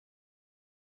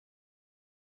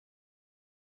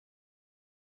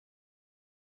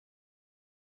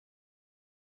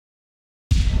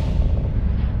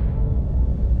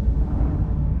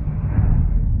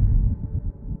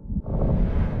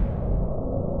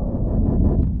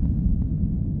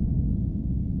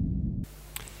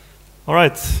All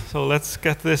right, so let's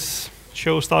get this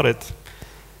show started.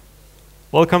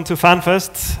 Welcome to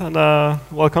Fanfest, and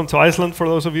welcome to Iceland for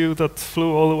those of you that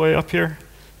flew all the way up here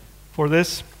for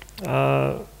this.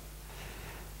 I'm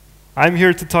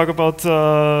here to talk about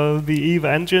the Eve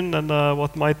engine and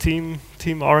what my team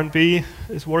R&B,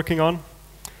 is working on.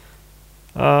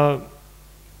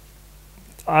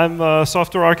 I'm a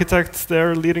software architect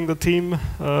there leading the team.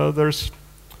 There's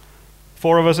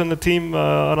 4 of us in the team,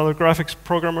 another graphics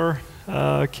programmer,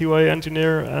 QA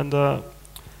engineer, and a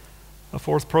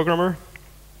 4th programmer.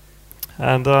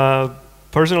 And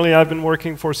personally, I've been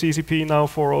working for CCP now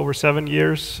for over 7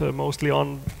 years, mostly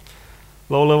on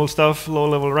low-level stuff,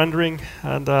 low-level rendering,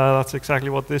 and that's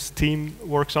exactly what this team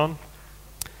works on.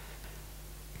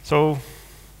 So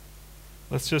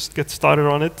let's just get started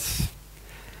on it.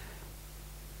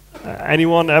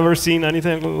 Anyone ever seen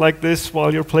anything like this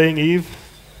while you're playing Eve?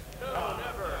 No,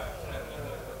 never.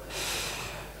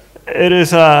 It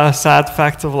is a sad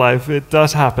fact of life. It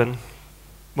does happen,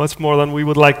 much more than we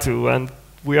would like to, and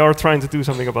we are trying to do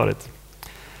something about it.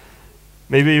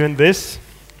 Maybe even this.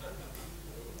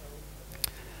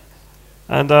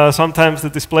 And sometimes the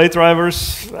display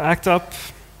drivers act up,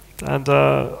 and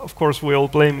of course we all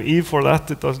blame Eve for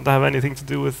that. It doesn't have anything to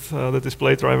do with the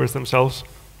display drivers themselves.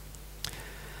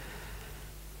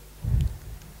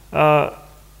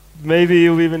 Maybe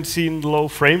you've even seen low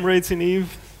frame rates in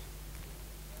Eve.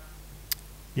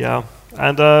 Yeah,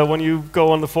 and when you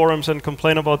go on the forums and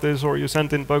complain about this, or you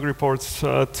send in bug reports,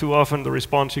 too often the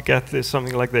response you get is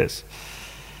something like this.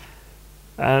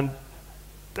 And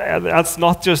that's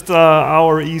not just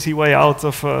our easy way out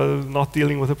of not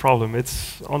dealing with a problem.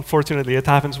 Unfortunately, it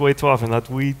happens way too often that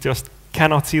we just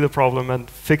cannot see the problem, and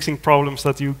fixing problems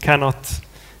that you cannot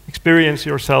experience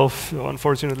yourself,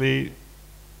 unfortunately,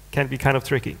 can be kind of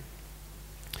tricky.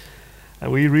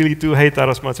 And we really do hate that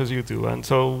as much as you do. And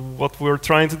so what we're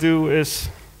trying to do is,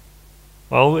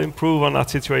 well, improve on that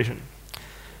situation.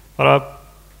 But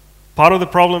part of the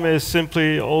problem is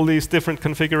simply all these different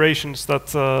configurations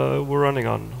that we're running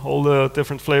on. All the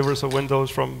different flavors of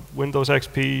Windows, from Windows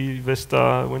XP,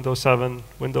 Vista, Windows 7,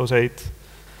 Windows 8.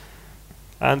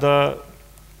 And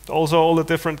also all the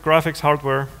different graphics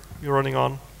hardware you're running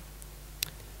on.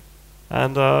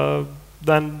 And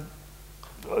then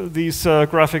these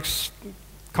graphics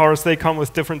cards, they come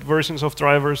with different versions of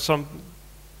drivers.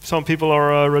 Some people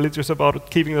are religious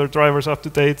about keeping their drivers up to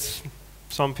date.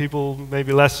 Some people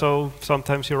maybe less so.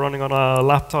 Sometimes you're running on a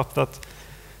laptop that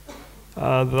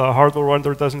the hardware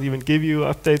vendor doesn't even give you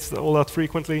updates all that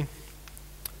frequently.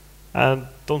 And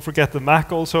don't forget the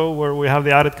Mac also, where we have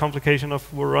the added complication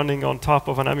of we're running on top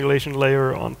of an emulation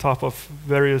layer, on top of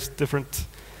various different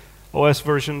OS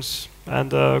versions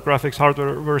and graphics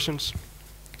hardware versions.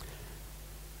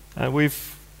 And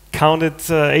we've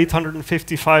counted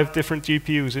 855 different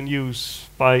GPUs in use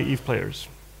by Eve players.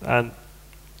 And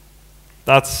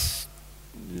that's,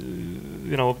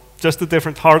 just the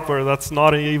different hardware. That's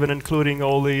not even including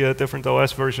all the different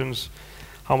OS versions.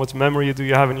 How much memory do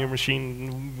you have in your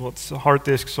machine? What hard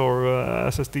disks or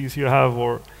SSDs you have,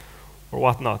 or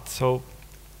whatnot. So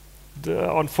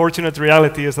the unfortunate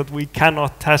reality is that we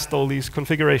cannot test all these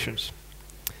configurations.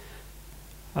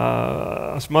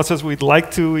 As much as we'd like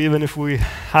to, even if we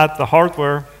had the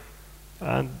hardware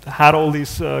and had all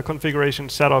these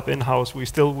configurations set up in-house, we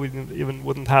still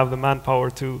wouldn't have the manpower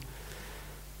to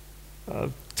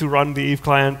run the Eve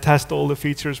client, test all the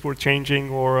features we're changing,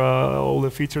 or all the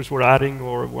features we're adding,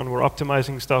 or when we're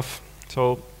optimizing stuff.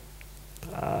 So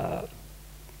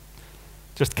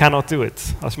just cannot do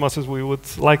it as much as we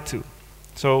would like to.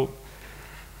 So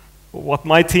what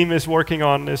my team is working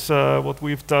on is what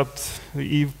we've dubbed the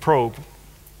Eve probe.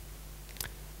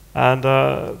 And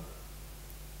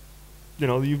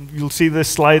you'll see this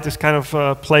slide is kind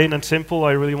of plain and simple.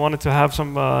 I really wanted to have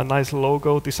some nice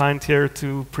logo designed here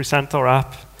to present our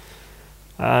app.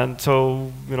 And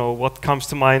so, what comes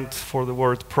to mind for the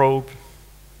word probe?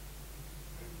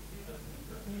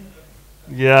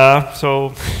 Yeah,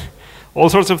 so all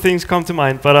sorts of things come to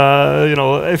mind. But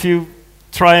if you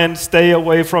try and stay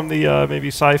away from the maybe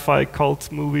sci-fi cult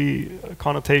movie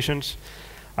connotations,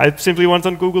 I simply went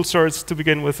on Google search to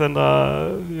begin with, and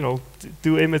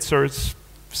do image search,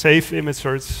 safe image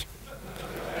search.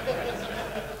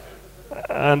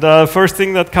 And first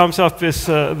thing that comes up is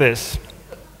this.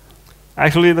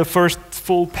 Actually, the first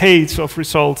full page of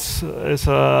results is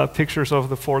pictures of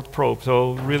the Ford probe,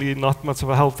 so really not much of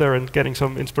a help there in getting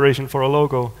some inspiration for a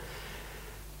logo.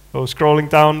 So scrolling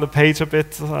down the page a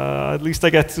bit, at least I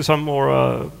get to some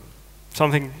more,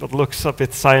 something that looks a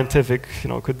bit scientific,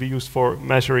 could be used for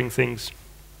measuring things.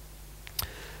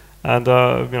 And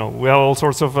we have all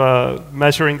sorts of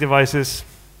measuring devices.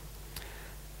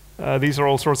 These are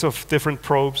all sorts of different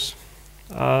probes.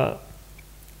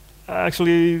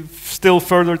 Actually, still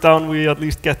further down, we at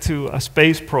least get to a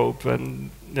space probe, and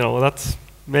that's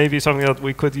maybe something that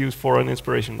we could use for an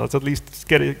inspiration. That's at least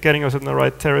getting us in the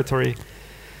right territory.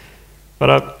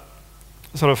 But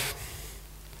sort of,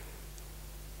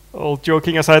 all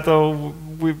joking aside, though,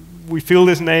 we feel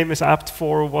this name is apt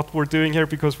for what we're doing here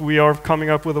because we are coming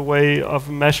up with a way of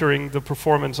measuring the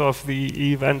performance of the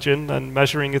Eve engine and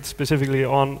measuring it specifically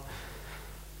on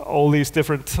all these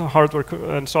different hardware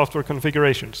and software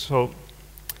configurations. So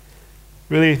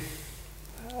really,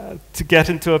 to get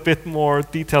into a bit more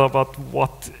detail about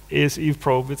what is Eve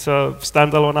Probe, it's a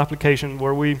standalone application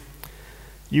where we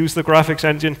use the graphics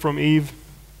engine from Eve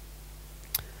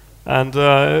and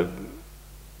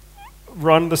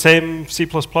run the same C++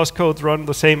 code, run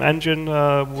the same engine.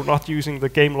 We're not using the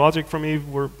game logic from Eve.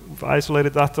 We've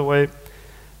isolated that away.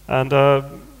 And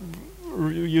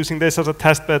using this as a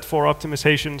test bed for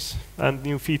optimizations and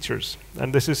new features.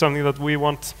 And this is something that we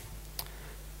want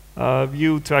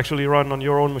you to actually run on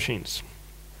your own machines.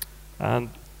 And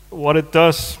what it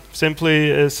does simply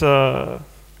is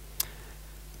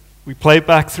we play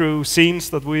back through scenes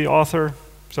that we author,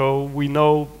 so we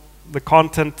know the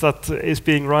content that is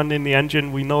being run in the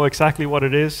engine. We know exactly what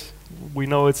it is. We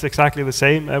know it's exactly the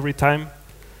same every time.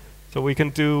 So we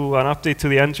can do an update to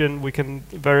the engine. We can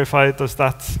verify does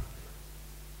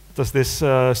this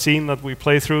scene that we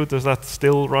play through, does that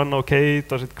still run okay?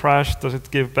 Does it crash? Does it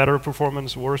give better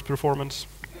performance, worse performance?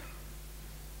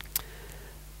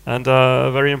 And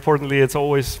very importantly, it's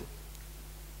always,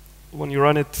 when you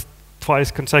run it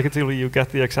twice consecutively, you get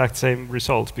the exact same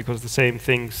results because the same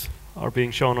things are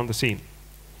being shown on the scene.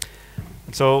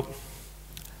 And so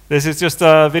this is just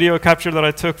a video capture that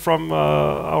I took from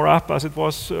our app as it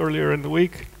was earlier in the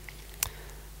week.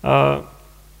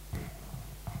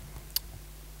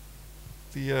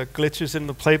 The glitches in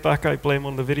the playback I blame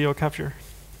on the video capture,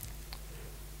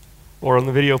 or on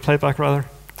the video playback rather.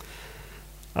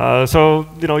 So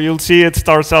you'll see it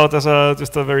starts out as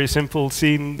just a very simple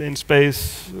scene in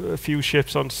space, a few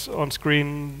ships on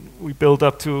screen. We build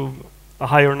up to a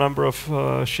higher number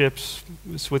of ships,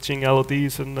 switching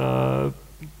LODs and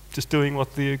just doing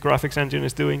what the graphics engine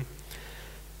is doing,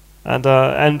 and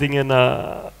ending in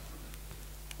a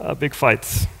big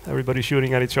fight. Everybody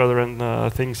shooting at each other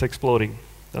and things exploding.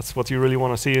 That's what you really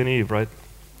want to see in Eve, right?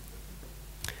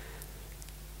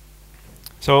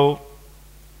 So,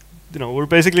 we're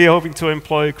basically hoping to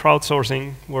employ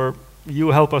crowdsourcing where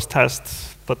you help us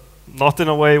test, but not in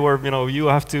a way where you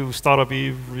have to start up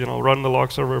Eve, run the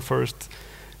log server first,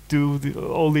 do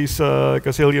all these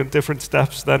gazillion different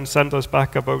steps, then send us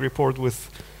back a bug report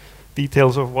with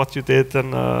details of what you did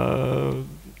and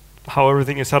how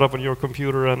everything is set up on your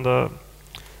computer and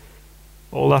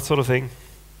all that sort of thing.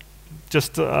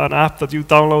 Just an app that you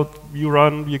download, you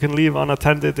run, you can leave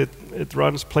unattended. It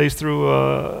runs, plays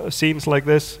through scenes like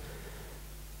this,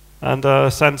 and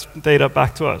sends data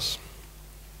back to us,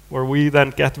 where we then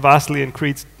get vastly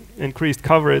increased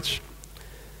coverage.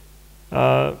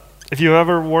 If you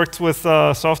ever worked with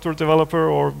a software developer,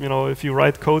 or if you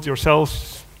write code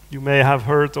yourself, you may have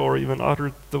heard or even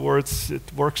uttered the words,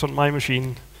 "It works on my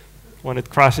machine," when it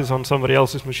crashes on somebody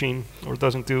else's machine or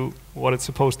doesn't do what it's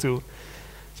supposed to.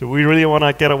 So we really want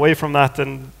to get away from that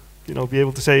and be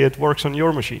able to say it works on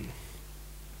your machine.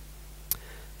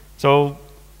 So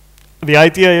the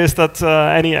idea is that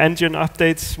any engine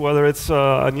updates, whether it's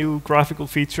a new graphical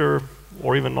feature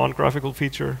or even non-graphical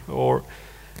feature or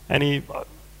any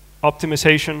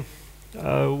optimization,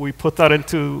 we put that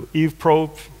into Eve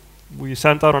Probe. We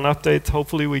send out an update.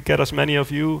 Hopefully we get as many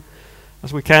of you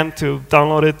as we can to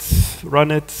download it, run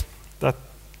it. That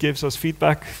gives us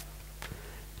feedback.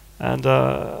 And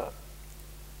the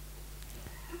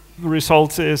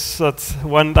result is that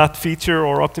when that feature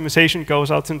or optimization goes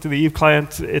out into the Eve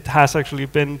client, it has actually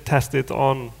been tested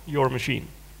on your machine.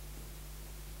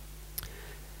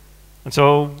 And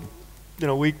so,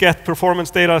 we get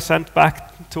performance data sent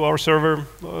back to our server,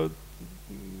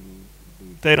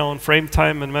 data on frame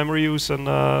time and memory use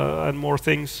and more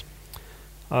things,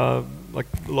 like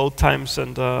load times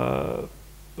and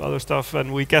other stuff,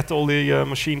 and we get all the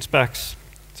machine specs.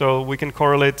 So we can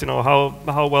correlate,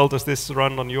 how well does this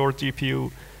run on your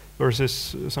GPU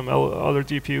versus some other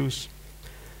GPUs.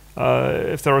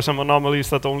 If there are some anomalies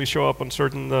that only show up on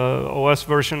certain OS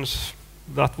versions,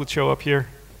 that would show up here.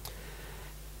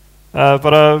 But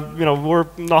we're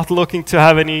not looking to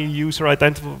have any user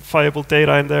identifiable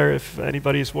data in there. If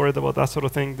anybody is worried about that sort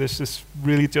of thing, this is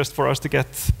really just for us to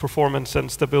get performance and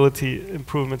stability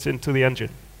improvements into the engine.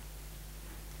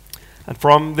 And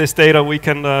from this data, we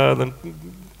can then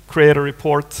create a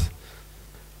report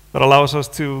that allows us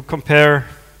to compare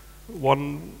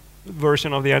one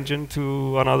version of the engine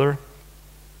to another.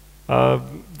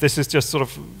 This is just sort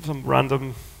of some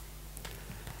random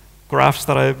graphs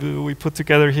that we put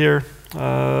together here.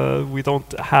 We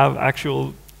don't have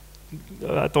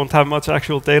much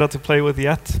actual data to play with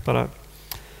yet, but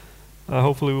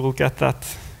hopefully we will get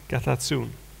that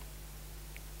soon.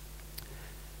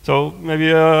 So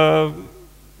maybe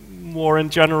more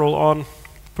in general on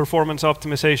performance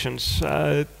optimizations.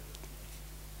 It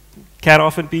can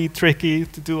often be tricky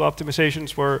to do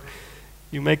optimizations where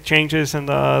you make changes and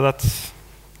that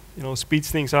speeds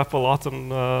things up a lot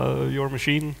on your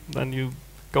machine. Then you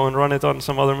go and run it on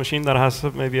some other machine that has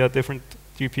maybe a different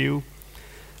GPU.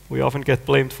 We often get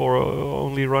blamed for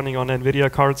only running on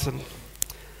NVIDIA cards, and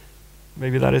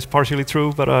maybe that is partially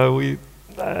true, but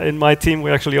in my team, we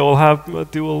actually all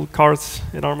have dual cards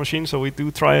in our machine, so we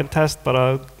do try and test,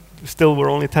 but still we're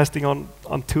only testing on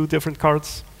 2 different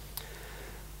cards.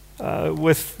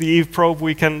 With the Eve probe,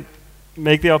 we can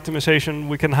make the optimization.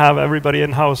 We can have everybody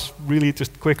in-house really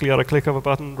just quickly at a click of a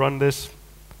button run this.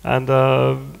 And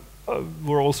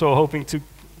we're also hoping to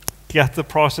get the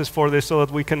process for this so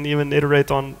that we can even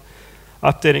iterate on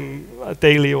updating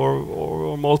daily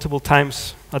or multiple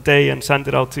times a day and send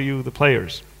it out to you, the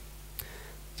players.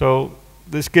 So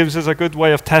this gives us a good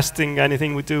way of testing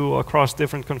anything we do across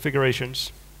different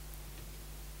configurations.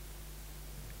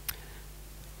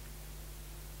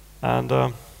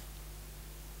 And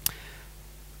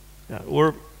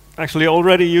we're actually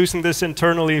already using this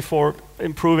internally for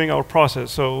improving our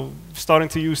process. So starting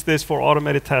to use this for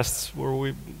automated tests, where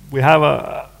we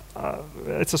have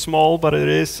it's a small, but it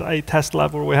is a test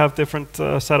lab where we have different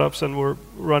setups and we're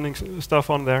running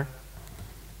stuff on there.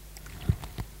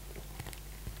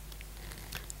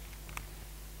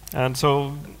 And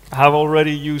so have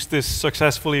already used this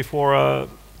successfully for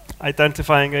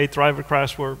identifying a driver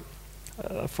crash where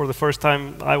for the first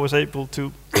time I was able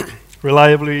to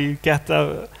reliably get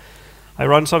I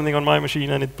run something on my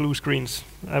machine and it blue screens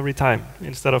every time,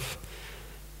 instead of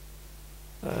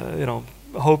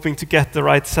hoping to get the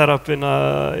right setup in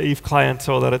a Eve client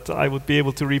so that I would be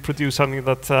able to reproduce something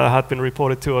that had been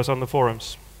reported to us on the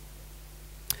forums.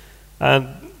 And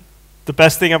the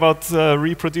best thing about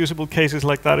reproducible cases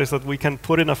like that is that we can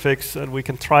put in a fix and we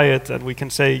can try it and we can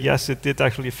say, yes, it did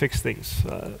actually fix things.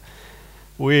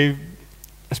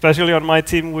 Especially on my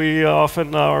team, we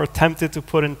often are tempted to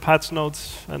put in patch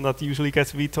notes, and that usually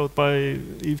gets vetoed by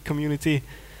Eve community.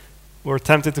 We're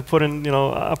tempted to put in,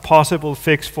 a possible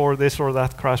fix for this or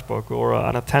that crash bug, or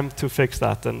an attempt to fix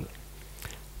that. And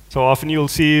so often you'll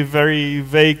see very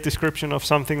vague description of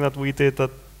something that we did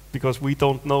that because we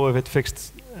don't know if it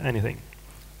fixed anything.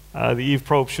 The Eve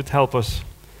probe should help us.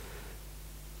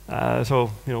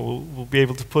 So we'll be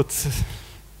able to put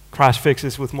crash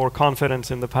fixes with more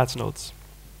confidence in the patch notes.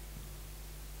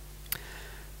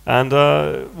 And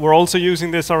we're also using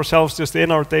this ourselves just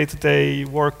in our day-to-day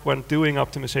work when doing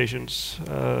optimizations,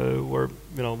 where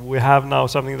we have now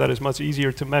something that is much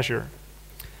easier to measure.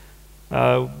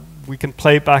 We can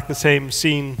play back the same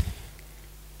scene,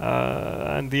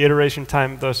 and the iteration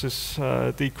time thus is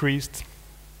decreased.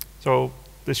 So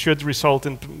this should result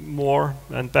in more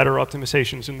and better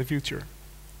optimizations in the future.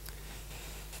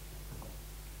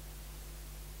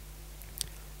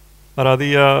 But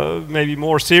the maybe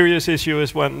more serious issue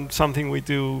is when something we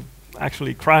do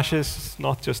actually crashes,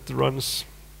 not just runs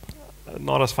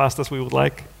not as fast as we would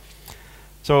like.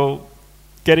 So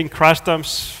getting crash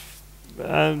dumps,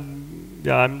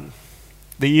 the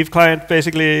Eve client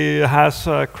basically has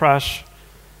crash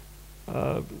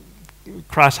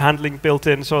handling built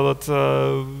in, so that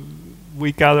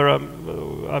we gather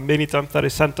a mini dump that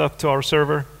is sent up to our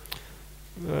server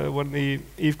when the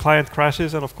Eve client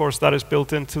crashes, and of course that is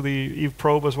built into the Eve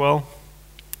probe as well.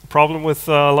 The problem with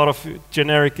a lot of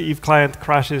generic Eve client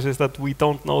crashes is that we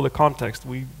don't know the context.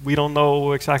 We don't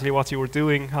know exactly what you were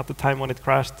doing at the time when it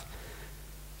crashed.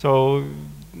 So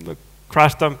the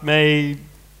crash dump may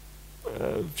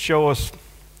show us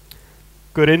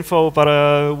good info,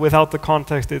 but without the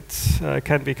context it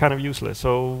can be kind of useless.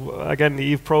 So again, the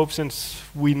Eve probe, since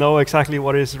we know exactly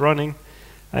what is running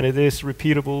and it is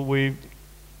repeatable, we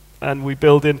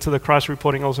build into the crash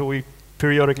reporting also, we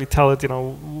periodically tell it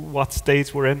what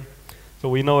states we're in. So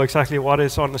we know exactly what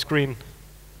is on the screen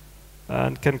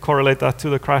and can correlate that to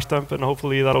the crash dump, and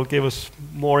hopefully that'll give us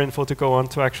more info to go on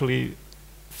to actually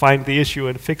find the issue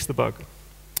and fix the bug.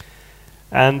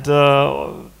 And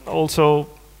also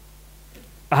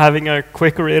having a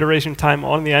quicker iteration time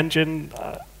on the engine.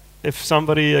 If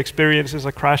somebody experiences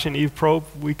a crash in Eve probe,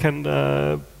 we can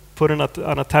put in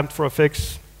an attempt for a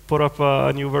fix, put up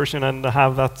a new version, and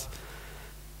have that,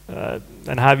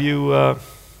 and have you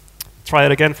try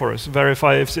it again for us.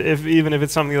 Verify if even if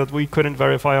it's something that we couldn't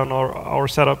verify on our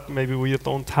setup. Maybe we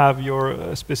don't have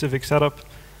your specific setup.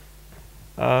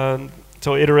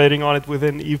 So iterating on it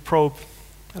within Eve Probe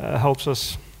helps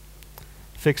us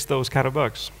fix those kind of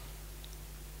bugs.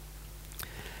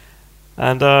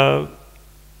 And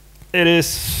it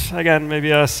is, again,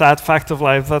 maybe a sad fact of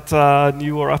life that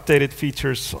new or updated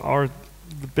features are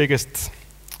the biggest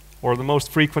or the most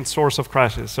frequent source of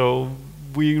crashes. So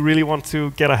we really want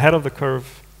to get ahead of the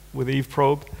curve with Eve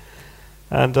Probe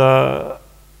and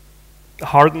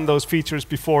harden those features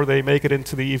before they make it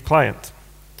into the Eve client.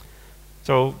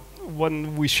 So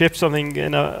when we ship something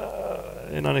in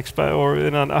an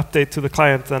update to the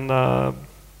client, then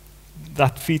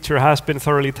that feature has been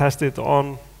thoroughly tested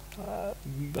on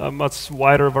a much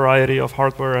wider variety of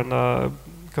hardware and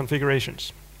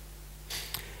configurations.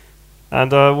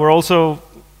 And we're also,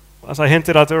 as I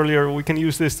hinted at earlier, we can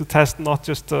use this to test not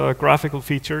just graphical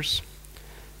features.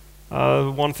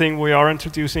 One thing we are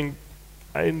introducing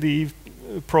in the Eve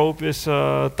Probe is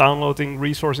downloading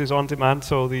resources on demand.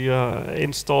 So the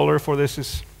installer for this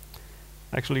is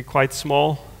actually quite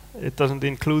small. It doesn't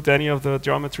include any of the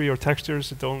geometry or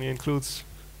textures. It only includes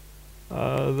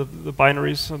the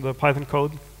binaries and the Python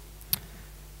code.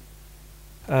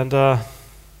 And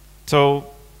so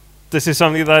this is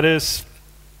something that is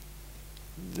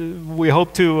we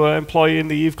hope to employ in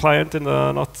the Eve client in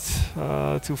the not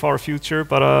too far future,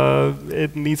 but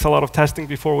it needs a lot of testing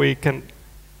before we can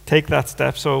take that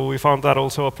step. So we found that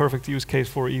also a perfect use case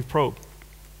for Eve Probe.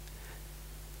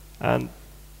 And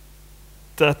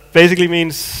that basically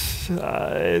means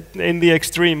in the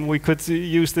extreme we could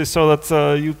use this so that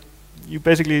you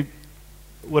basically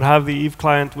would have the Eve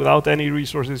client without any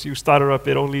resources. You start it up,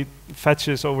 it only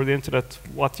fetches over the internet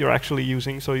what you're actually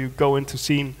using. So you go into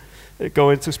scene, go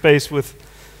into space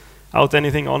without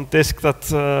anything on disk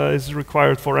that is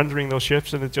required for rendering those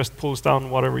ships, and it just pulls down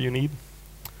whatever you need.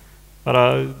 But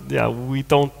yeah, we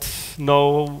don't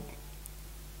know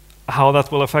how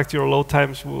that will affect your load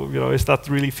times. Is that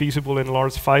really feasible in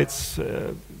large fights?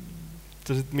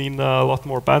 Does it mean a lot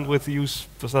more bandwidth use?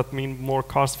 Does that mean more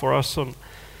cost for us on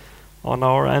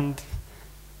our end?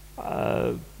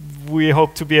 We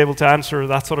hope to be able to answer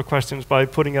that sort of questions by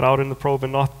putting it out in the probe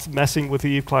and not messing with the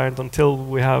Eve client until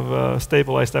we have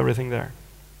stabilized everything there.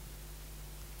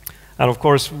 And of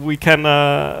course, we can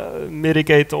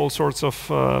mitigate all sorts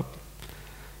of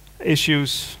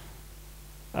issues.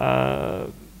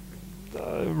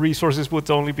 Resources would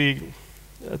only be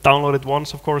downloaded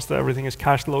once, of course. Everything is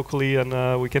cached locally,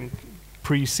 and we can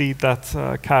precede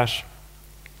that cache.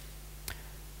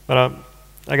 But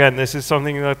again, this is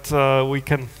something that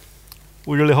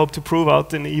we really hope to prove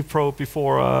out in the Eve Probe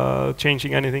before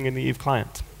changing anything in the Eve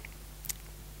client.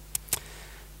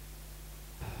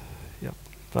 Yeah,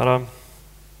 but I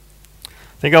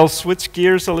think I'll switch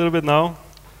gears a little bit now.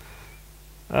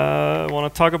 I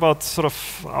want to talk about sort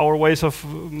of our ways of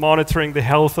monitoring the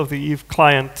health of the Eve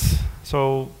client.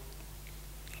 So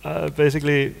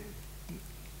basically,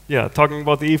 yeah, talking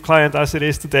about the Eve client as it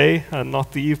is today and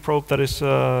not the Eve Probe that is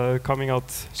coming out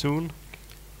soon.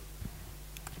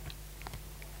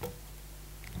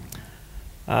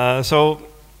 So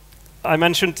I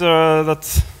mentioned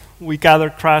that we gather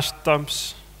crash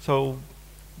dumps. So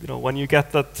when you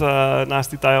get that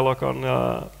nasty dialog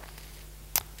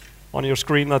on your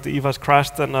screen that the Eve has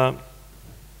crashed, then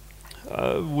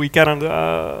we get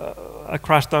a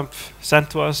crash dump sent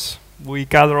to us. We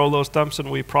gather all those dumps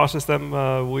and we process them.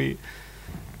 We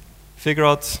figure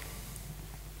out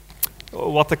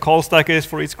what the call stack is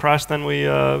for each crash. Then we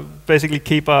basically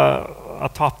keep a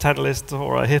top 10 list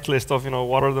or a hit list of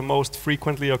what are the most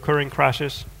frequently occurring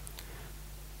crashes.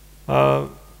 Yeah,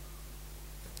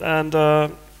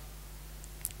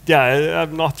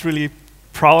 I'm not really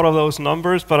proud of those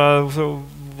numbers, but so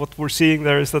what we're seeing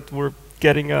there is that we're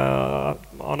getting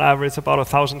on average about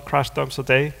 1,000 crash dumps a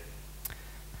day.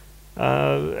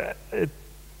 It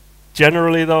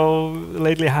generally, though,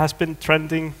 lately has been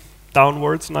trending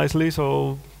downwards nicely,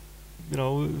 so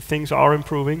things are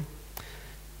improving.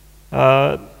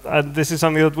 And this is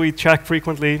something that we check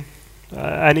frequently.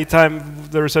 Anytime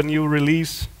there's a new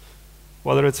release,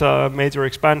 whether it's a major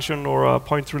expansion or a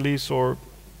point release or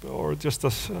just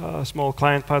a small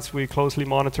client patch, we closely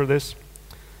monitor this.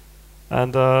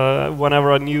 And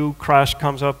whenever a new crash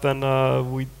comes up, then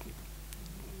we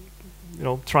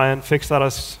try and fix that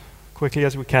as quickly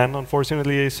as we can.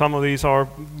 Unfortunately, some of these are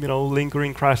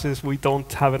lingering crashes. We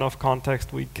don't have enough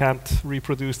context. We can't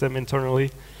reproduce them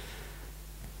internally.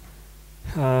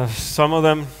 Some of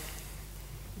them,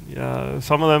 Yeah,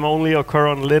 some of them only occur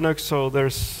on Linux, so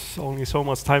there's only so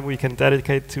much time we can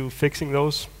dedicate to fixing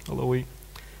those, although we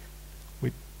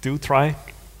do try.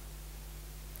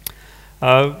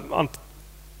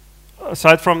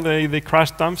 Aside from the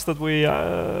crash dumps that we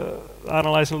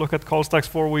analyze and look at call stacks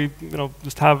for, we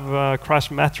just have crash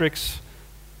metrics.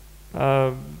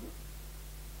 In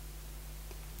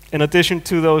addition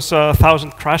to those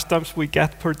 1,000 crash dumps we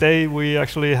get per day, we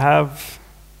actually have,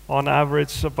 on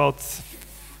average, about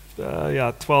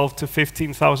 12 to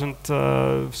 15,000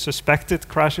 suspected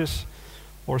crashes,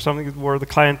 or something where the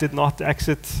client did not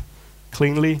exit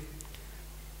cleanly.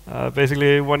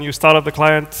 Basically, when you start up the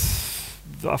client,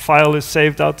 a file is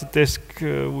saved out to disk.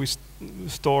 We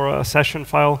store a session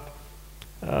file.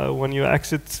 When you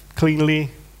exit cleanly,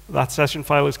 that session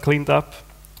file is cleaned up.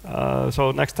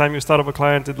 So next time you start up a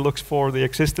client, it looks for the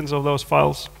existence of those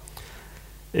files.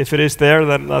 If it is there,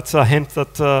 then that's a hint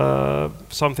that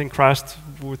something crashed.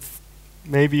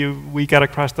 Maybe we get a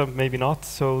crash dump, maybe not.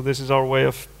 So this is our way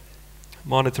of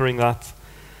monitoring that.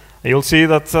 You'll see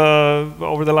that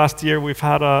over the last year we've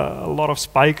had a lot of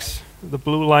spikes. The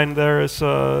blue line there is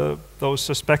those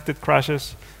suspected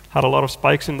crashes. Had a lot of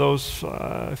spikes in those.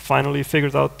 Finally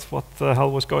figured out what the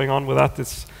hell was going on with that.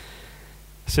 It's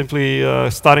simply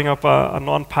starting up a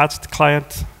non-patched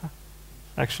client,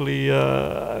 actually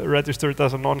registered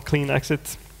as a non-clean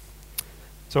exit.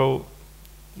 So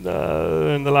in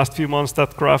the last few months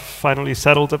that graph finally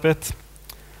settled a bit.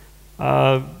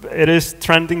 It is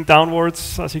trending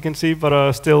downwards, as you can see,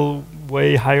 but still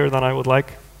way higher than I would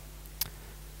like.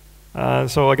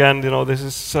 So again, this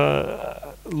is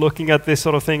looking at this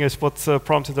sort of thing is what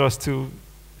prompted us to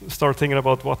start thinking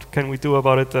about what can we do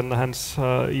about it, and hence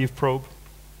Eve probe.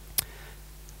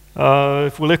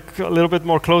 If we look a little bit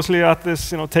more closely at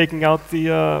this, taking out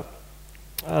the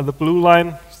blue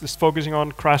line, just focusing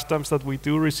on crash dumps that we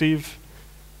do receive.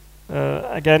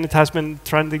 Again, it has been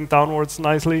trending downwards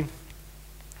nicely.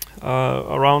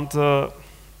 Around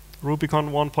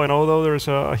Rubicon 1.0, though, there's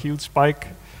a huge spike.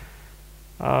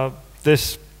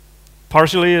 This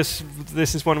partially is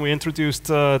when we introduced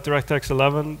DirectX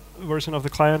 11 version of the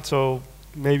client, so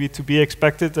maybe to be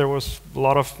expected. There was a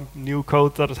lot of new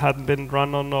code that hadn't been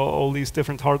run on all these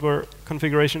different hardware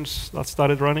configurations that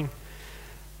started running.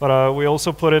 But we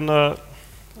also put in a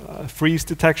freeze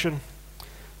detection,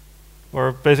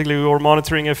 where basically we were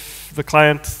monitoring if the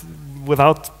client,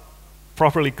 without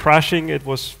properly crashing, it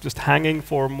was just hanging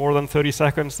for more than 30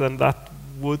 seconds, then that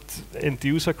would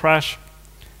induce a crash.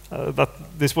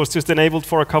 This was just enabled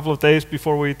for a couple of days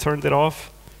before we turned it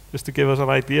off, just to give us an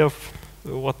idea of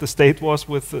what the state was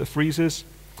with freezes.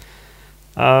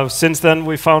 Since then,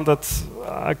 we found that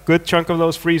a good chunk of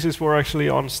those freezes were actually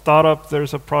on startup.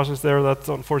 There's a process there that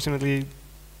unfortunately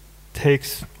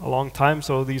takes a long time,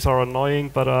 so these are annoying,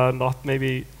 but not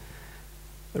maybe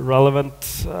relevant.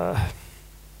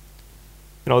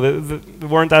 They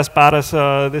weren't as bad as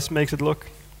this makes it look.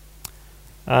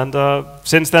 And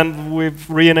since then, we've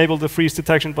re-enabled the freeze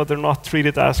detection, but they're not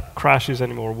treated as crashes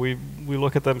anymore. We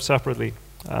look at them separately.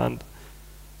 And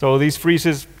so these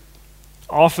freezes,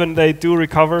 often they do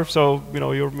recover. So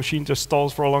your machine just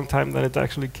stalls for a long time, then it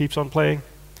actually keeps on playing.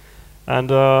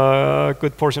 And a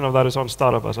good portion of that is on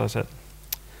startup, as I said.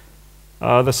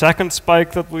 The second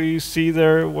spike that we see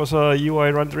there was a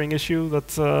UI rendering issue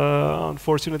that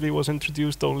unfortunately was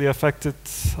introduced, only affected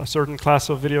a certain class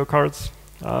of video cards.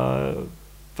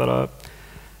 But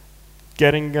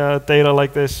getting data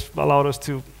like this allowed us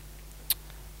to,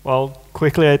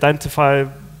 quickly identify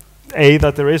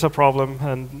that there is a problem,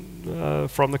 and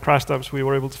from the crash dumps we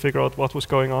were able to figure out what was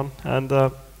going on. And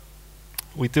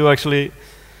we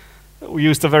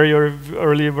used a very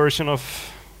early version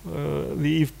of the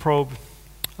Eve probe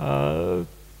to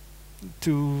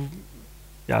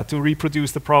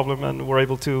reproduce the problem, and we're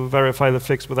able to verify the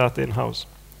fix with that in-house.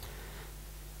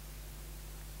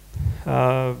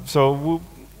 So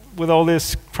with all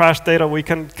this crash data, we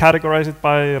can categorize it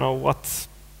by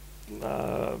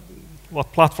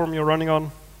what platform you're running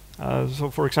on. So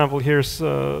for example, here's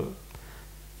the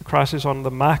crashes on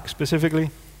the Mac specifically.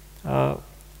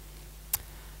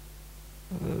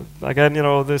 Again,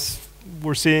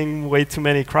 we're seeing way too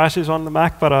many crashes on the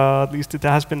Mac, but at least it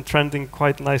has been trending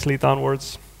quite nicely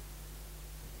downwards.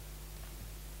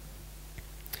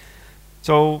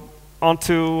 So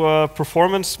onto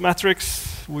performance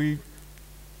metrics. We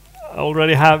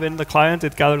already have in the client.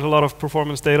 It gathers a lot of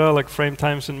performance data, like frame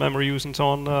times and memory use and so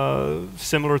on,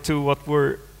 similar to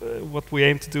what we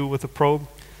aim to do with the probe.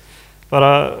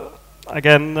 But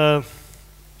again,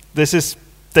 this is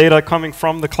data coming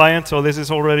from the client, so this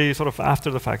is already sort of after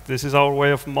the fact. This is our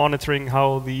way of monitoring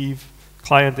how the Eve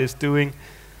client is doing.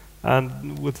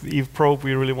 And with Eve Probe,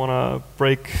 we really want to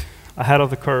break ahead of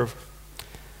the curve.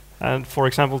 And for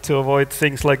example, to avoid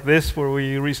things like this, where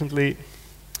we recently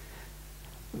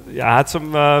had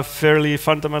some fairly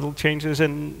fundamental changes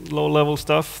in low-level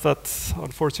stuff that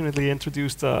unfortunately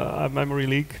introduced a memory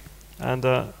leak. And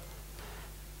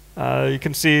you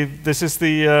can see this is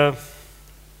the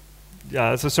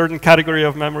it's a certain category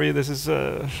of memory. This is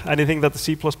anything that the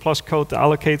C++ code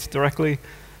allocates directly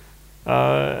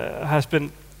has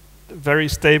been very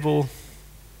stable.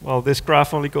 Well, this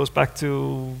graph only goes back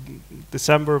to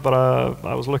December, but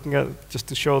I was looking at just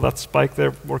to show that spike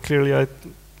there more clearly. I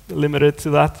limited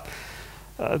to that.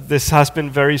 This has been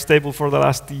very stable for the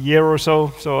last year or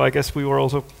so, so I guess we were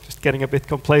also just getting a bit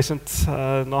complacent,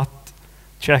 not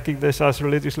checking this as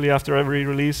religiously after every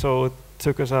release, so it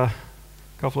took us a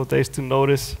couple of days to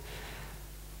notice,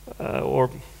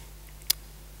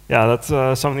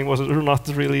 that something was not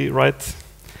really right.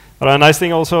 But a nice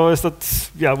thing also is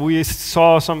that, we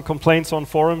saw some complaints on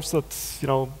forums that,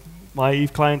 my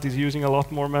Eve client is using a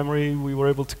lot more memory. We were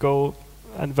able to go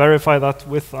and verify that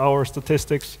with our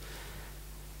statistics.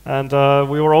 And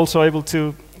we were also able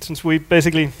to, since we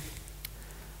basically,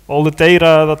 all the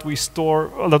data that we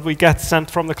store, that we get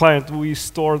sent from the client, we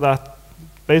store that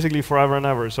basically forever and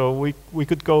ever. So we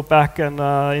could go back and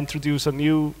introduce a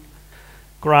new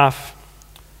graph,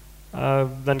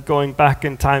 then going back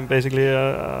in time basically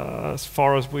as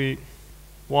far as we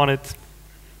wanted.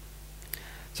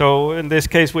 So in this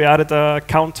case, we added a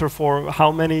counter for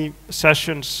how many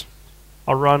sessions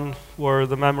are run where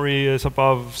the memory is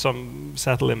above some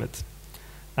set limit.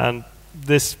 And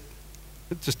this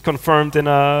just confirmed in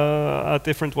a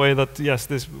different way that, yes,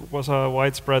 this was a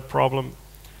widespread problem.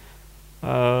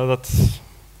 That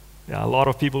a lot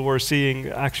of people were seeing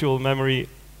actual memory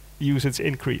usage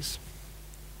increase.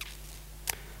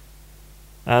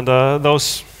 And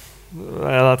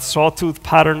that sawtooth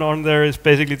pattern on there is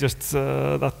basically just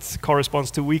that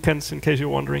corresponds to weekends, in case you're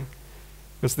wondering.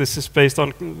 Because this is based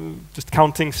on just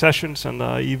counting sessions, and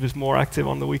Eve is more active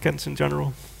on the weekends in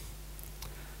general.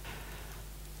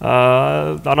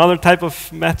 Another type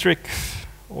of metric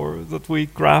that we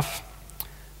graph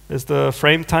is the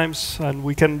frame times, and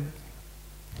we can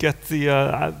get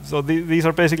the, these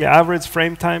are basically average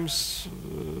frame times.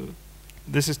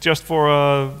 This is just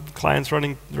for clients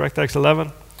running DirectX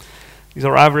 11. These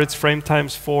are average frame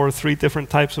times for 3 different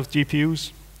types of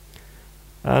GPUs.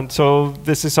 And so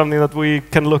this is something that we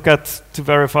can look at to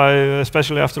verify,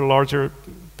 especially after larger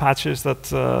patches, that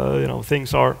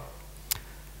things are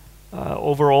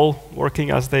overall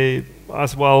working as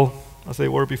well as they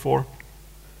were before.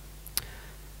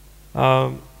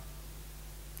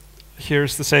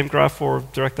 Here's the same graph for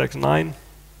DirectX 9.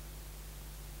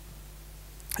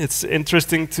 It's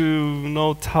interesting to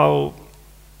note how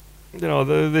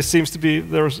this seems to be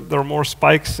there are more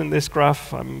spikes in this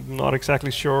graph. I'm not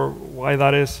exactly sure why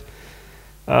that is.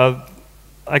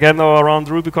 Again, though, around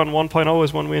Rubicon 1.0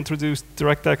 is when we introduced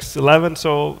DirectX 11,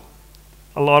 so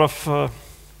a lot of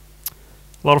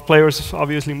players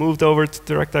obviously moved over to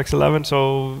DirectX 11.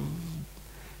 So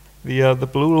the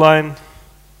blue line,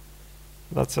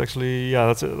 that's actually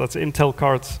that's Intel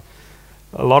cards.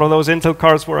 A lot of those Intel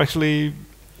cards were actually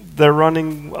they're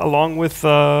running along with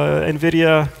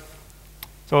NVIDIA.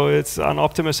 So it's an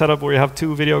Optimus setup where you have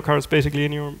 2 video cards basically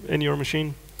in your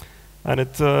machine, and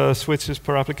it switches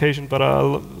per application. But a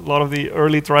lot of the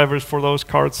early drivers for those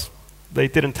cards, they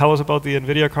didn't tell us about the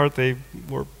NVIDIA card. They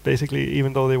were basically,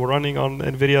 even though they were running on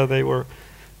NVIDIA, they were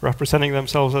representing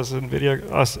themselves as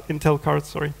Intel cards.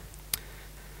 Sorry.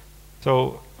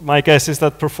 So my guess is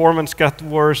that performance got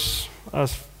worse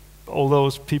as all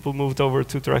those people moved over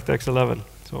to DirectX 11.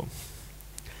 So.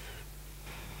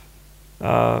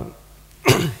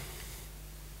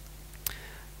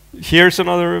 Here's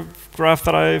another graph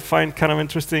that I find kind of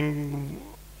interesting.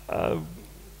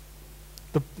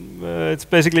 It's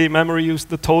basically memory use,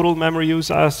 the total memory use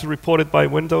as reported by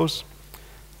Windows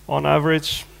on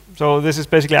average. So this is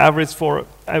basically average for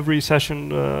every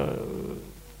session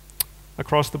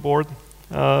across the board.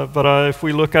 But if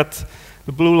we look at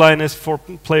the blue line is for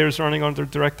players running under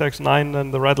DirectX 9,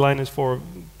 and the red line is for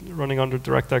running under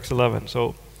DirectX 11.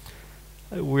 So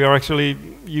we are actually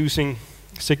using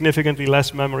significantly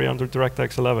less memory under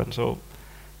DirectX 11. So,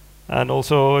 and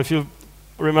also, if you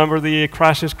remember the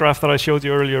crashes graph that I showed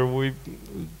you earlier, we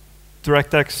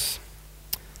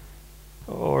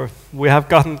have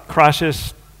gotten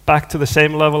crashes back to the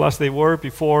same level as they were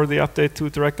before the update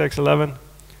to DirectX 11.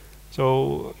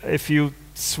 So if you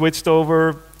switched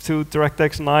over to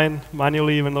DirectX 9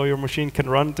 manually, even though your machine can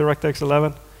run DirectX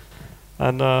 11,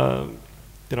 and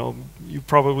you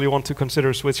probably want to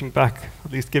consider switching back,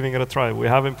 at least giving it a try. We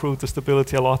have improved the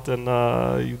stability a lot, and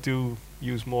you do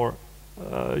use more,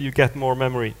 you get more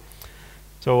memory.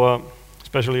 So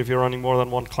especially if you're running more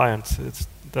than one client, it's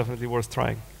definitely worth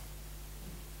trying.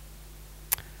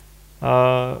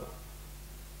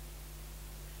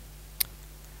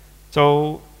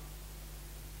 So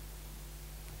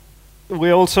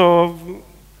we also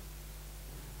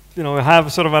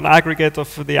have sort of an aggregate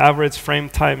of the average frame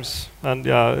times, and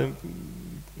I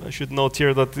should note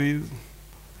here that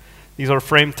these are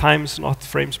frame times, not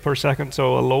frames per second,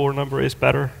 so a lower number is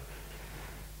better.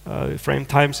 Frame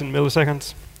times in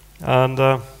milliseconds, and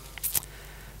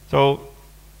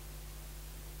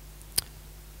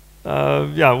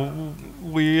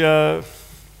we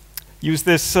use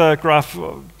this graph.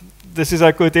 This is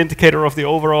a good indicator of the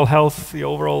overall health, the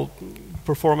overall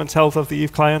performance health of the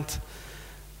Eve client.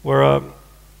 Where,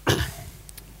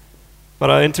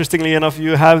 but interestingly enough,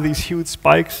 you have these huge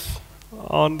spikes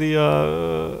on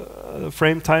the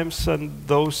frame times, and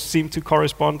those seem to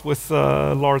correspond with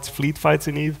large fleet fights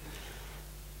in Eve.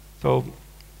 So,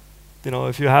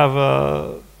 if you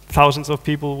have thousands of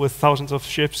people with thousands of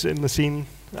ships in the scene,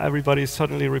 everybody is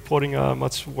suddenly reporting a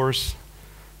much worse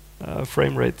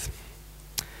frame rate.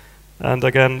 And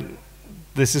again,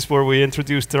 this is where we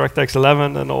introduced DirectX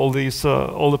 11, and all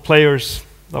the players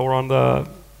that were on the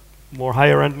more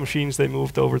higher end machines, they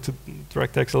moved over to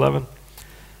DirectX 11.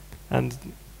 And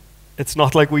it's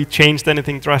not like we changed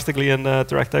anything drastically in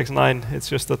DirectX 9, it's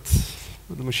just that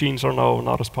the machines are now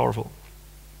not as powerful.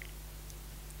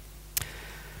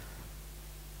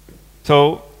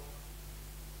 So,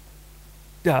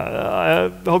 yeah, I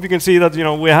hope you can see that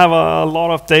we have a lot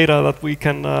of data that we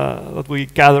can that we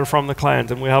gather from the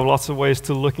client, and we have lots of ways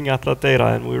to looking at that data,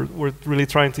 and we're really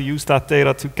trying to use that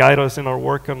data to guide us in our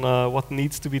work on what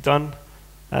needs to be done,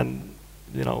 and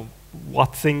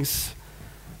what things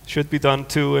should be done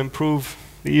to improve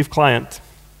the Eve client.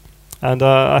 And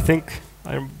I think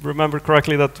I remember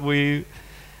correctly that we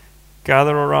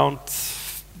gather around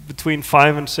between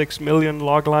 5 and 6 million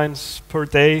log lines per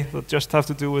day that just have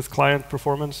to do with client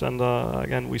performance. And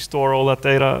again, we store all that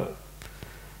data.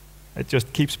 It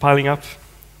just keeps piling up.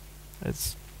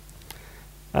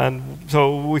 And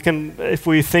so we can, if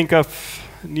we think of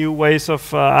new ways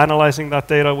of analyzing that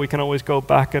data, we can always go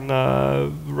back and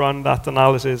run that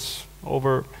analysis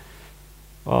over.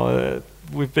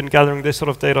 We've been gathering this sort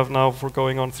of data now for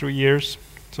going on 3 years.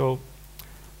 So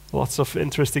lots of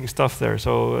interesting stuff there.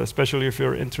 So especially if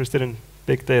you're interested in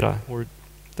big data, we're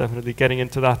definitely getting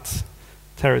into that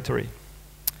territory.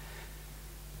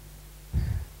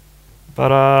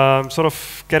 But I'm sort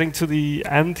of getting to the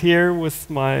end here with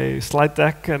my slide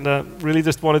deck, and really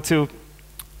just wanted to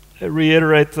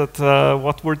reiterate that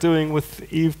what we're doing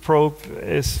with Eve Probe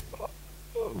is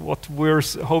what we're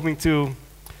hoping to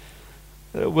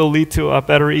will lead to a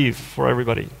better Eve for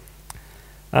everybody.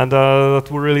 And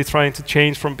that we're really trying to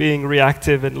change from being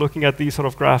reactive and looking at these sort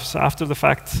of graphs after the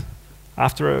fact,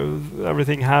 after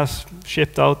everything has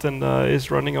shipped out and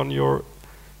is running on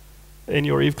in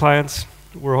your Eve clients.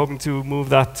 We're hoping to move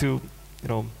that to,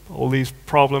 all these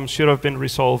problems should have been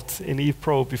resolved in Eve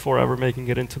Pro before ever making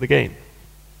it into the game.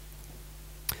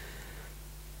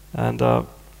 And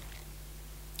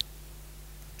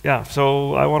yeah,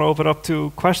 so I want to open up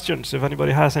to questions if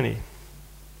anybody has any.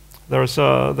 There are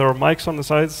mics on the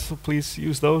sides, so please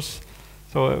use those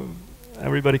so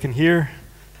everybody can hear.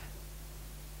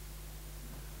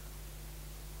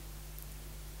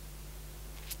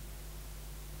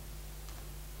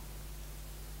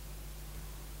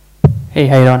 Hey,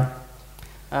 how you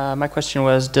doing? My question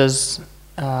was, does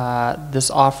this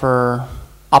offer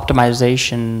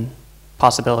optimization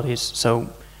possibilities? So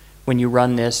when you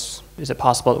run this, is it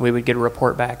possible that we would get a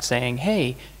report back saying,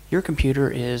 hey, your computer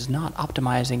is not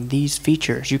optimizing these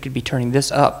features. You could be turning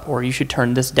this up, or you should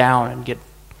turn this down and get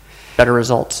better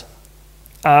results?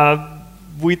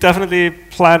 We definitely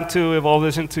plan to evolve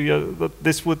this into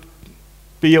this would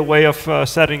be a way of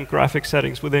setting graphic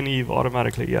settings within Eve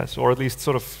automatically, yes, or at least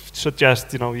sort of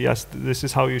suggest, yes, this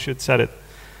is how you should set it.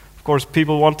 Of course,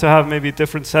 people want to have maybe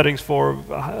different settings for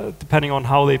depending on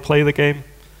how they play the game.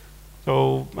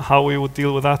 So how we would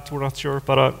deal with that, we're not sure,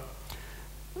 but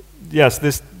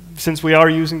yes, since we are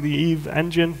using the Eve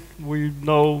engine, we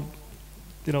know,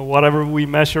 whatever we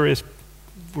measure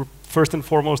we're first and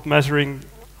foremost measuring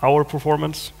our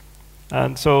performance,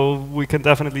 and so we can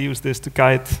definitely use this to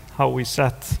guide how we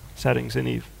set settings in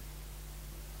Eve.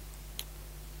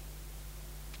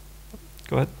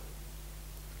 Go ahead.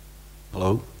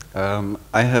 Hello.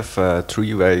 I have a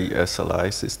three-way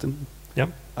SLI system.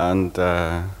 Yep. And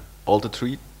all the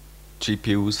three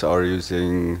GPUs are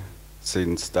using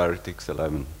since DirectX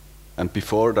 11. And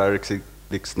before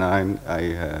DirectX 9,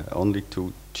 I only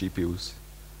 2 GPUs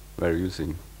were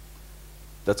using.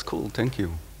 That's cool, thank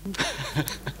you.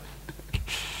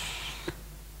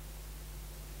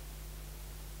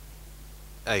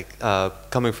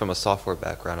 Coming from a software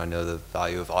background, I know the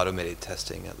value of automated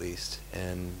testing, at least.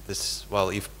 And this,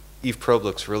 while Eve Probe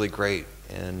looks really great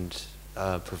and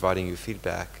providing you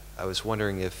feedback, I was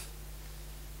wondering if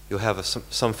you'll have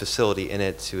some facility in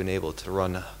it to enable it to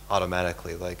run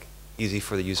automatically, like easy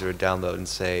for the user to download and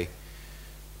say,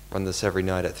 run this every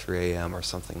night at 3 a.m. or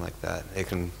something like that. It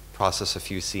can process a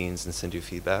few scenes and send you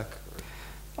feedback.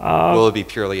 Will it be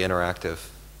purely interactive?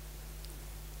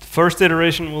 First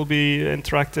iteration will be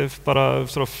interactive, but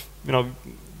sort of,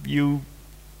 you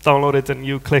download it and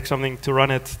you click something to run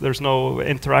it. There's no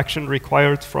interaction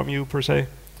required from you per se.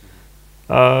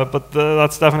 But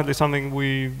that's definitely something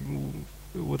we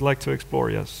would like to explore,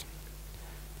 yes.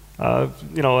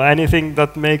 Anything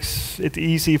that makes it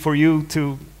easy for you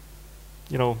to,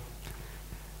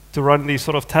 to run these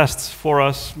sort of tests for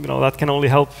us, that can only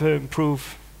help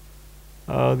improve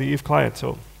the Eve client.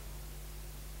 So.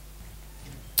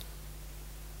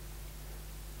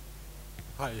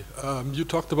 Hi, you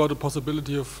talked about the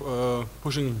possibility of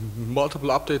pushing multiple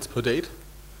updates per date.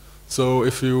 So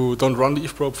if you don't run the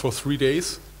Eve probe for 3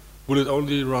 days, will it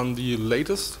only run the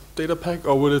latest data pack,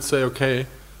 or will it say, okay,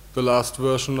 the last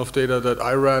version of data that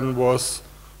I ran was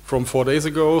from 4 days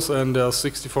ago, and there are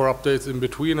 64 updates in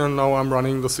between, and now I'm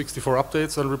running the 64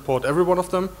 updates and report every one of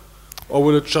them? Or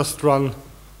will it just run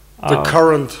the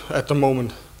current at the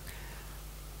moment?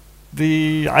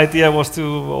 The idea was to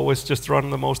always just run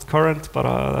the most current, but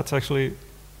that's actually,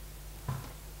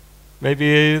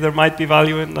 maybe there might be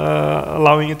value in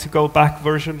allowing it to go back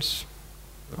versions.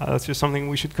 That's just something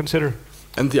we should consider.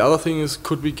 And the other thing is,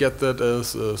 could we get that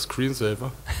as a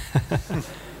screensaver?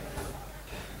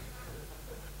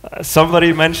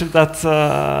 Somebody mentioned that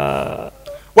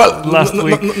well, last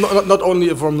week. Not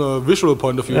only from the visual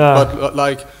point of view, Yeah. but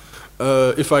like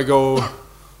if I go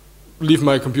leave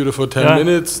my computer for 10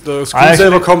 minutes, the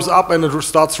screensaver comes up and it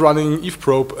starts running Eve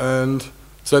probe and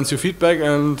sends you feedback.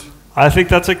 And I think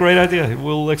that's a great idea.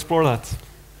 We'll explore that.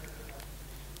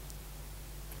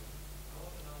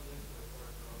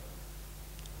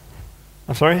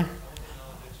 I'm sorry?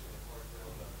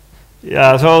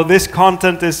 Yeah, so this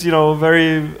content is,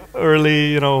 very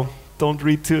early, don't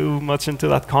read too much into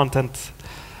that content.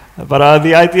 But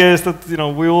the idea is that,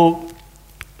 we will,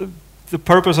 the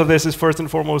purpose of this is first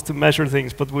and foremost to measure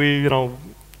things, but we,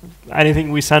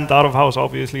 anything we send out of house,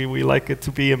 obviously, we like it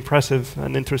to be impressive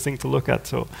and interesting to look at.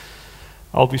 So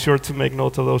I'll be sure to make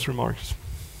note of those remarks.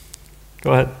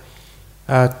 Go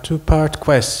ahead. Two-part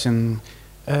question.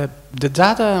 The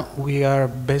data we are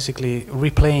basically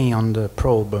replaying on the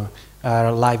probe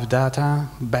are live data,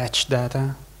 batch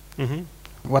data. Mm-hmm.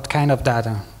 What kind of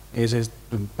data is it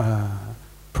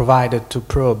provided to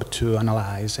probe to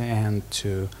analyze and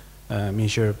to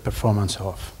measure performance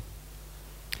of?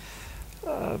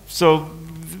 So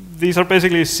these are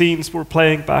basically scenes we're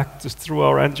playing back just through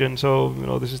our engine. So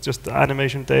this is just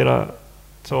animation data,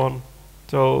 so on.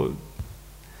 So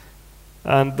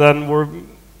and then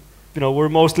we're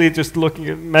mostly just looking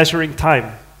at measuring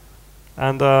time,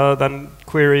 and then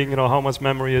querying how much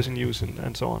memory is in use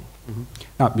and so on. Mm-hmm.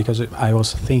 No, because I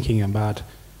was thinking about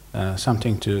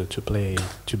something to play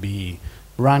to be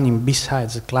running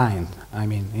besides the client. I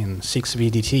mean, in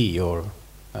 6VDT or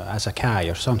Asakai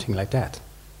or something like that,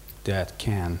 that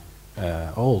can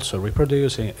also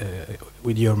reproduce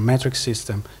with your metric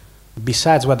system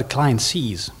besides what the client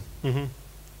sees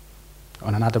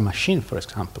on another machine, for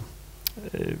example.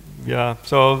 Yeah,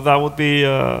 so that would be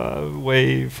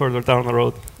way further down the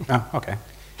road. Oh, okay.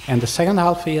 And the second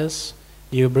half is,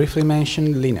 you briefly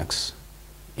mentioned Linux,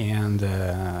 and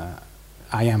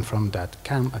I am from that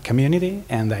community,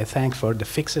 and I thank for the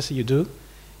fixes you do,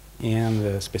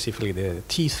 and specifically the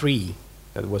T3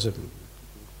 that was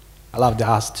allowed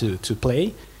us to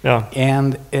play. Yeah.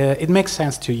 And it makes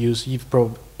sense to use Eve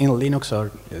probe in Linux,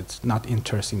 or it's not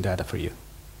interesting data for you?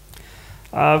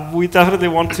 We definitely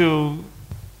want to,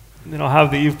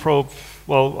 have the Eve probe,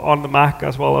 on the Mac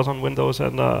as well as on Windows,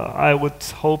 and I would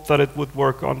hope that it would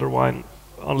work on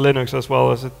Linux as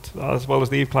well as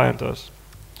the Eve client does.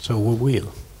 So we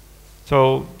will.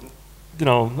 So,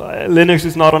 Linux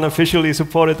is not an officially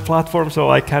supported platform, so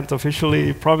I can't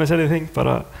officially promise anything.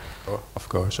 But of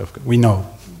course, we know.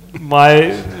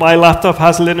 My laptop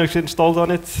has Linux installed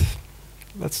on it.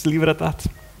 Let's leave it at that.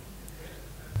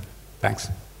 Thanks.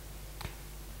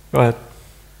 Go ahead.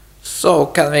 So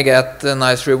can we get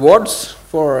nice rewards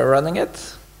for running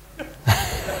it?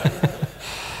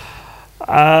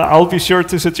 I'll be sure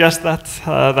to suggest that.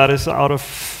 That is out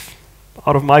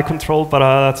of my control, but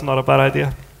that's not a bad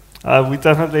idea. We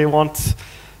definitely want,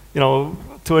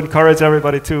 to encourage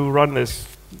everybody to run this.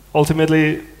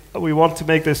 Ultimately, we want to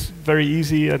make this very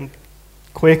easy and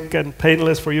quick and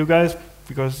painless for you guys,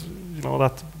 because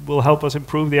that will help us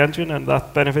improve the engine, and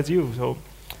that benefits you. So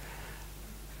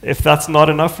if that's not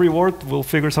enough reward, we'll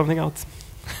figure something out.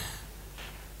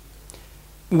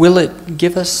 Will it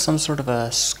give us some sort of a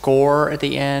score at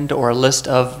the end, or a list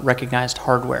of recognized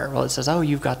hardware? Well, it says, oh,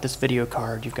 you've got this video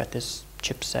card, you've got this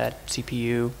chipset,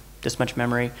 CPU, this much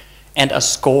memory, and a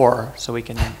score, so we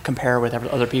can compare with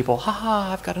other people.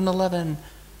 Haha, I've got an 11.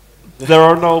 There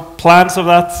are no plans of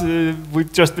that.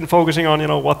 We've just been focusing on,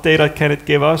 what data can it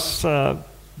give us,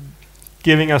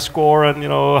 giving a score, and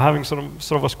having sort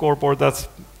of a scoreboard. That's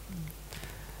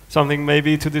something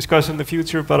maybe to discuss in the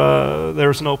future, but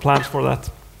there's no plans for that.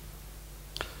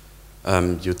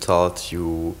 You thought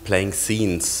you playing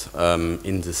scenes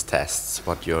in these tests,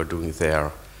 what you're doing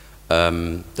there.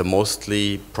 The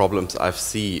mostly problems I've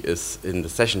seen is in the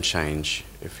session change.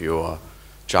 If you're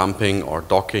jumping or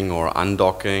docking or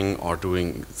undocking or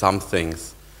doing some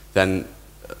things, then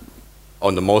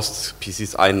on the most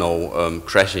PCs I know,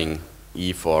 crashing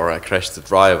Eve or crash the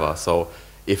driver. So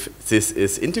if this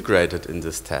is integrated in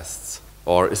these tests,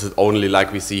 or is it only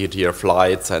like we see it here,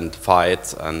 flights and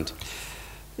fights and...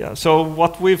 Yeah, so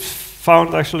what we've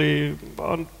found actually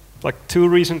on like 2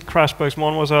 recent crash bugs,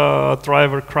 one was a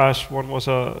driver crash, one was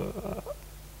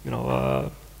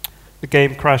the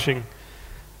game crashing,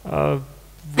 were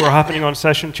happening on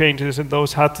session changes, and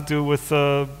those had to do with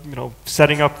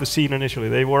setting up the scene initially.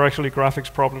 They were actually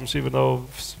graphics problems, even though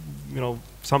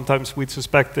sometimes we'd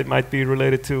suspect they might be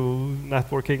related to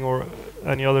networking or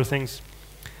any other things.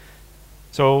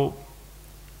 So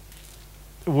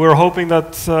we're hoping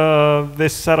that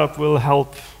this setup will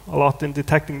help a lot in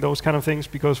detecting those kind of things,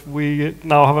 because we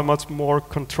now have a much more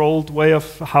controlled way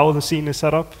of how the scene is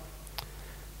set up.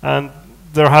 And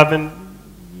there have been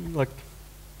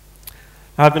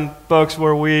bugs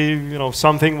where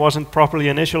something wasn't properly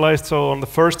initialized. So on the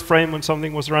first frame when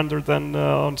something was rendered, then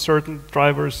on certain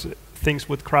drivers things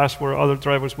would crash where other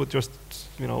drivers would just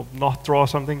not draw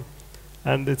something.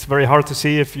 And it's very hard to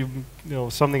see if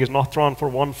something is not drawn for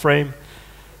one frame.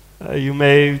 You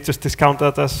may just discount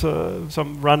that as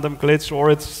some random glitch,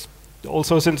 or it's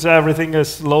also, since everything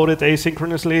is loaded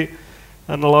asynchronously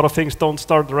and a lot of things don't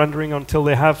start rendering until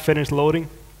they have finished loading.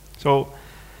 So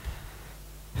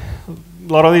a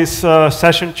lot of these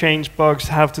session change bugs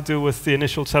have to do with the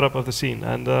initial setup of the scene.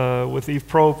 And with Eve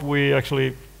Probe, we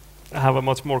actually have a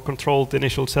much more controlled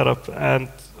initial setup, and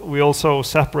we also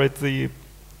separate the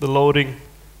loading.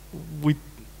 We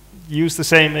use the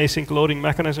same async loading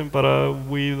mechanism, but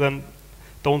we then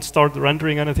don't start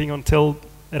rendering anything until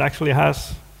it actually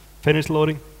has finished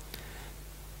loading.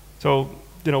 So,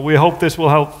 we hope this will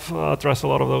help address a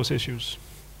lot of those issues.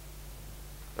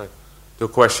 Right. 2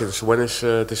 questions. When is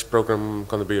this program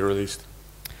going to be released?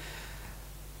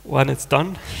 When it's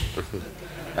done.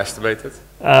 Estimated?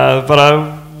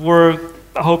 But we're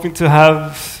hoping to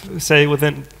have, say,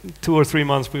 within 2 or 3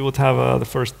 months, we would have the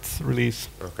first release.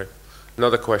 Okay.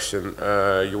 Another question.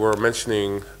 You were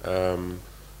mentioning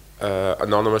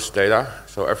anonymous data,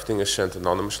 so everything is sent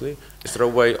anonymously. Is there a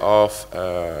way of,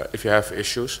 if you have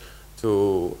issues,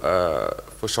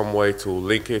 for some way to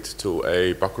link it to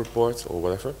a bug report or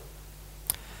whatever?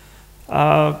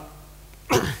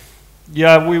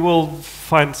 Yeah, we will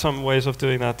find some ways of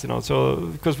doing that. So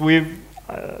because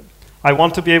I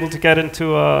want to be able to get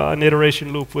into an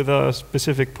iteration loop with a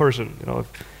specific person.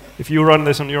 If you run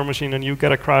this on your machine and you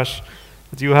get a crash,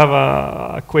 do you have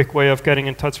a quick way of getting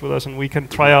in touch with us, and we can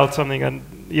try out something and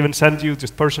even send you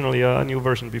just personally a new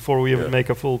version before we even make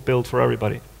a full build for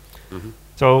everybody. Mm-hmm.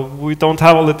 So we don't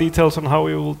have all the details on how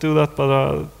we will do that,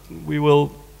 but we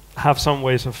will have some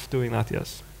ways of doing that,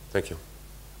 yes. Thank you.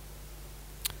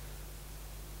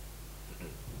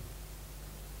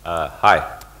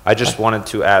 Hi. I just wanted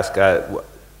to ask,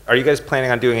 are you guys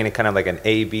planning on doing any kind of like an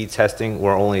A/B testing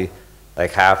where only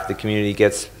like half the community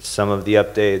gets some of the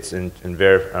updates and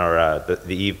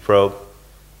the Eve probe,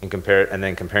 and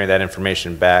then comparing that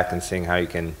information back and seeing how you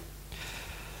can?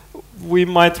 We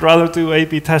might rather do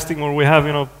A/B testing where we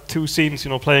have 2 scenes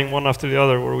playing one after the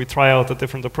other, where we try out a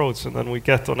different approach, and then we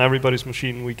get on everybody's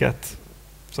machine, we get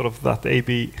sort of that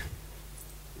A/B,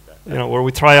 where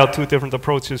we try out 2 different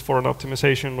approaches for an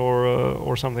optimization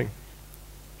or something.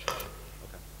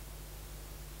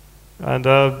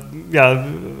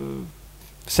 And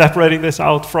separating this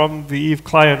out from the Eve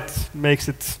client makes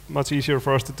it much easier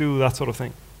for us to do that sort of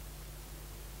thing.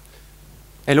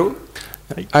 Hello.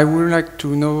 I would like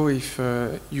to know if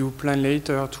you plan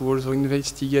later to also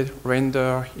investigate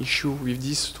render issue with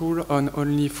this tool on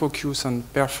only focus on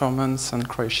performance and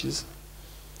crashes.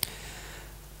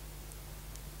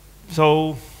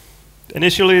 So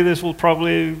initially, this will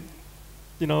probably,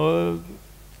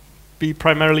 be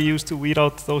primarily used to weed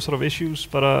out those sort of issues.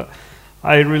 But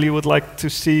I really would like to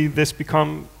see this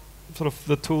become sort of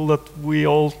the tool that we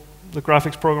all, the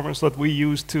graphics programmers, that we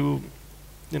use to,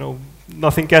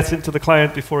 nothing gets into the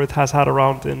client before it has had a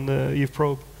round in the Eve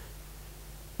probe.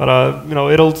 But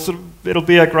it'll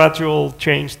be a gradual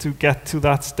change to get to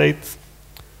that state.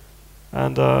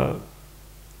 And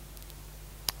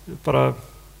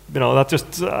that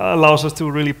just allows us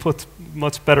to really put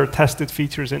much better tested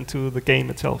features into the game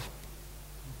itself.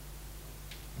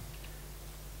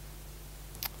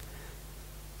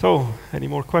 So, any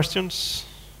more questions?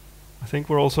 I think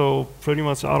we're also pretty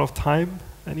much out of time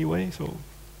anyway, so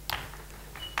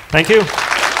thank you.